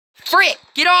Frick,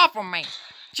 get off of me.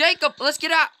 Jacob, let's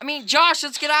get out. I mean, Josh,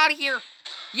 let's get out of here.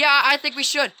 Yeah, I think we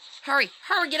should. Hurry,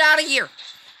 get out of here.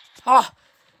 Oh,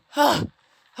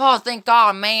 thank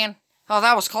God, man. Oh,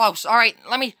 that was close. All right,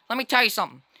 let me tell you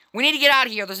something. We need to get out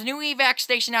of here. There's a new evac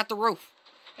station at the roof.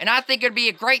 And I think it'd be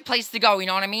a great place to go, you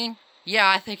know what I mean? Yeah,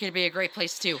 I think it'd be a great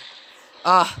place, too.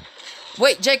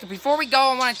 Wait, Jacob, before we go,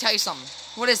 I want to tell you something.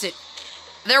 What is it?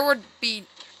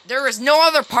 There is no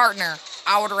other partner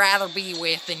I would rather be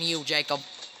with than you, Jacob.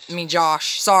 I mean,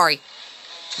 Josh. Sorry.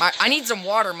 I need some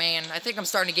water, man. I think I'm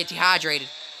starting to get dehydrated.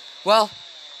 Well,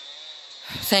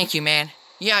 thank you, man.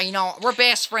 Yeah, you know, we're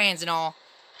best friends and all.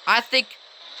 I think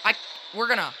we're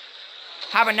gonna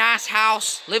have a nice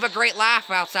house, live a great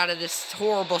life outside of this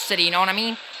horrible city, you know what I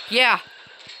mean? Yeah,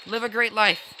 live a great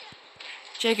life.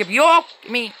 Jacob,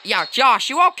 yeah, Josh,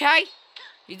 you okay?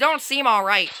 You don't seem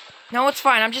alright. No, it's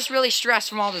fine. I'm just really stressed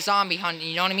from all the zombie hunting,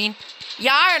 you know what I mean?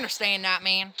 Yeah, I understand that,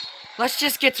 man. Let's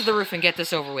just get to the roof and get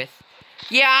this over with.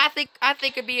 Yeah, I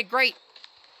think it'd be a great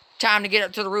time to get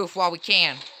up to the roof while we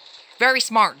can. Very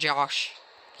smart, Josh.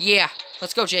 Yeah,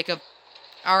 let's go, Jacob.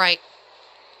 Alright.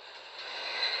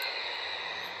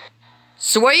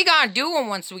 So what are you gonna do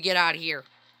once we get out of here?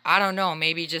 I don't know,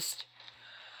 maybe just...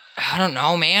 I don't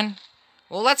know, man.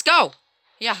 Well, let's go.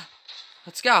 Yeah,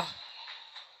 let's go.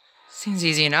 Seems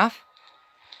easy enough.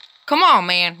 Come on,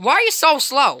 man. Why are you so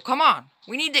slow? Come on.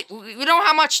 We don't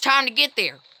have much time to get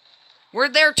there. We're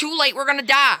there too late. We're gonna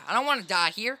die. I don't want to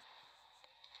die here.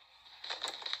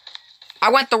 I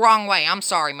went the wrong way. I'm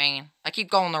sorry, man. I keep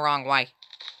going the wrong way.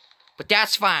 But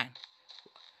that's fine.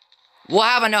 We'll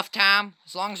have enough time.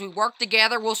 As long as we work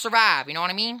together, we'll survive. You know what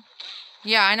I mean?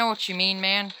 Yeah, I know what you mean,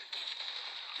 man.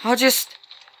 I'll just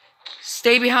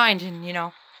stay behind and, you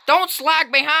know. Don't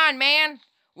slack behind, man.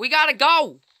 We gotta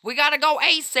go. We gotta go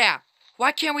ASAP.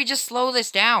 Why can't we just slow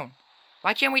this down?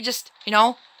 Why can't we just, you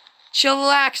know, chill,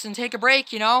 relax, and take a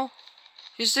break, you know?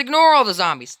 Just ignore all the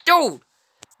zombies. Dude,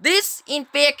 this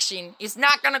infection is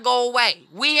not gonna go away.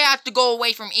 We have to go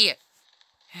away from it.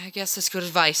 I guess that's good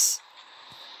advice.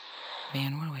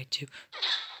 Man, what do I do?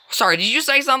 Sorry, did you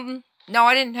say something? No,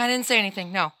 I didn't say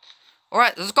anything, no.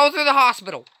 Alright, let's go through the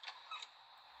hospital.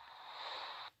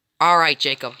 Alright,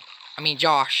 Jacob. I mean,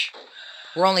 Josh.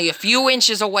 We're only a few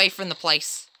inches away from the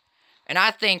place. And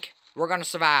I think we're gonna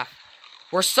survive.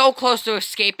 We're so close to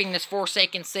escaping this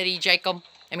forsaken city, Jacob.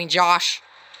 I mean, Josh.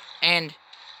 And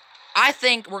I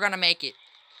think we're gonna make it.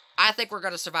 I think we're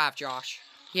gonna survive, Josh.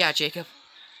 Yeah, Jacob.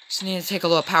 Just need to take a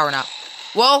little power nap.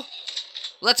 Well,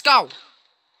 let's go.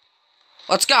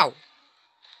 Let's go.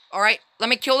 Alright, let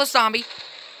me kill the zombie.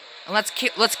 And let's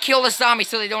kill the zombies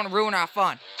so they don't ruin our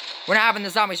fun. We're not having the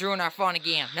zombies ruin our fun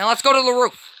again. Now let's go to the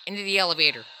roof. Into the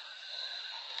elevator.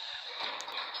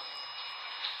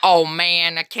 Oh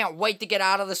man, I can't wait to get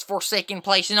out of this forsaken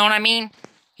place, you know what I mean?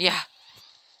 Yeah.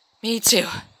 Me too.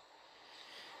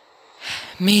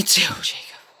 Me too,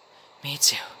 Jacob. Me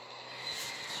too.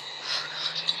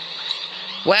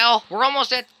 Well, we're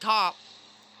almost at the top.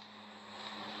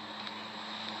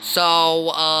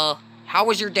 So, how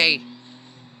was your day,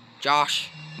 Josh?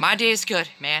 My day is good,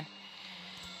 man.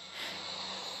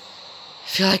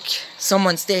 I feel like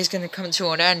someone's day is gonna come to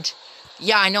an end.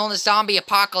 Yeah, I know the zombie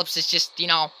apocalypse is just, you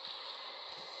know...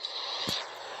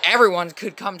 Everyone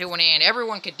could come to an end.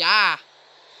 Everyone could die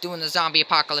doing the zombie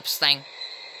apocalypse thing.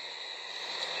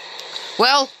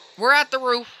 Well, we're at the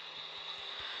roof.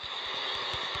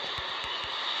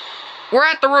 We're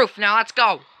at the roof now, let's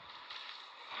go.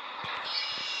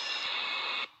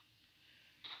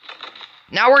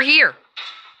 Now we're here.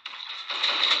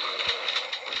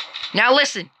 Now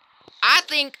listen. I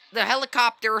think the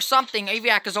helicopter or something,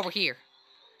 AVAC, is over here.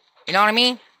 You know what I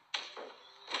mean?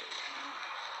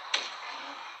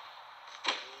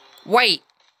 Wait,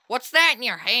 what's that in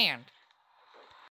your hand?